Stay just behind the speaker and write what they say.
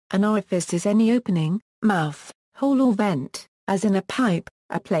An orifice is any opening, mouth, hole or vent, as in a pipe,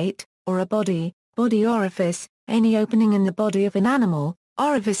 a plate, or a body orifice, any opening in the body of an animal,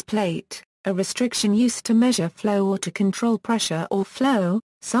 orifice plate, a restriction used to measure flow or to control pressure or flow,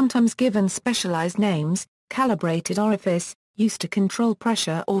 sometimes given specialized names, calibrated orifice, used to control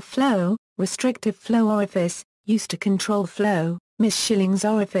pressure or flow, restrictive flow orifice, used to control flow, Miss Schilling's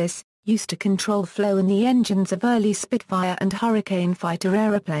orifice, used to control flow in the engines of early Spitfire and Hurricane fighter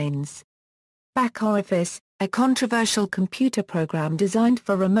aeroplanes. Back orifice, a controversial computer program designed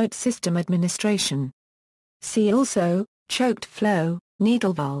for remote system administration. See also, choked flow,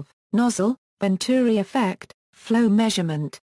 needle valve, nozzle, Venturi effect, flow measurement.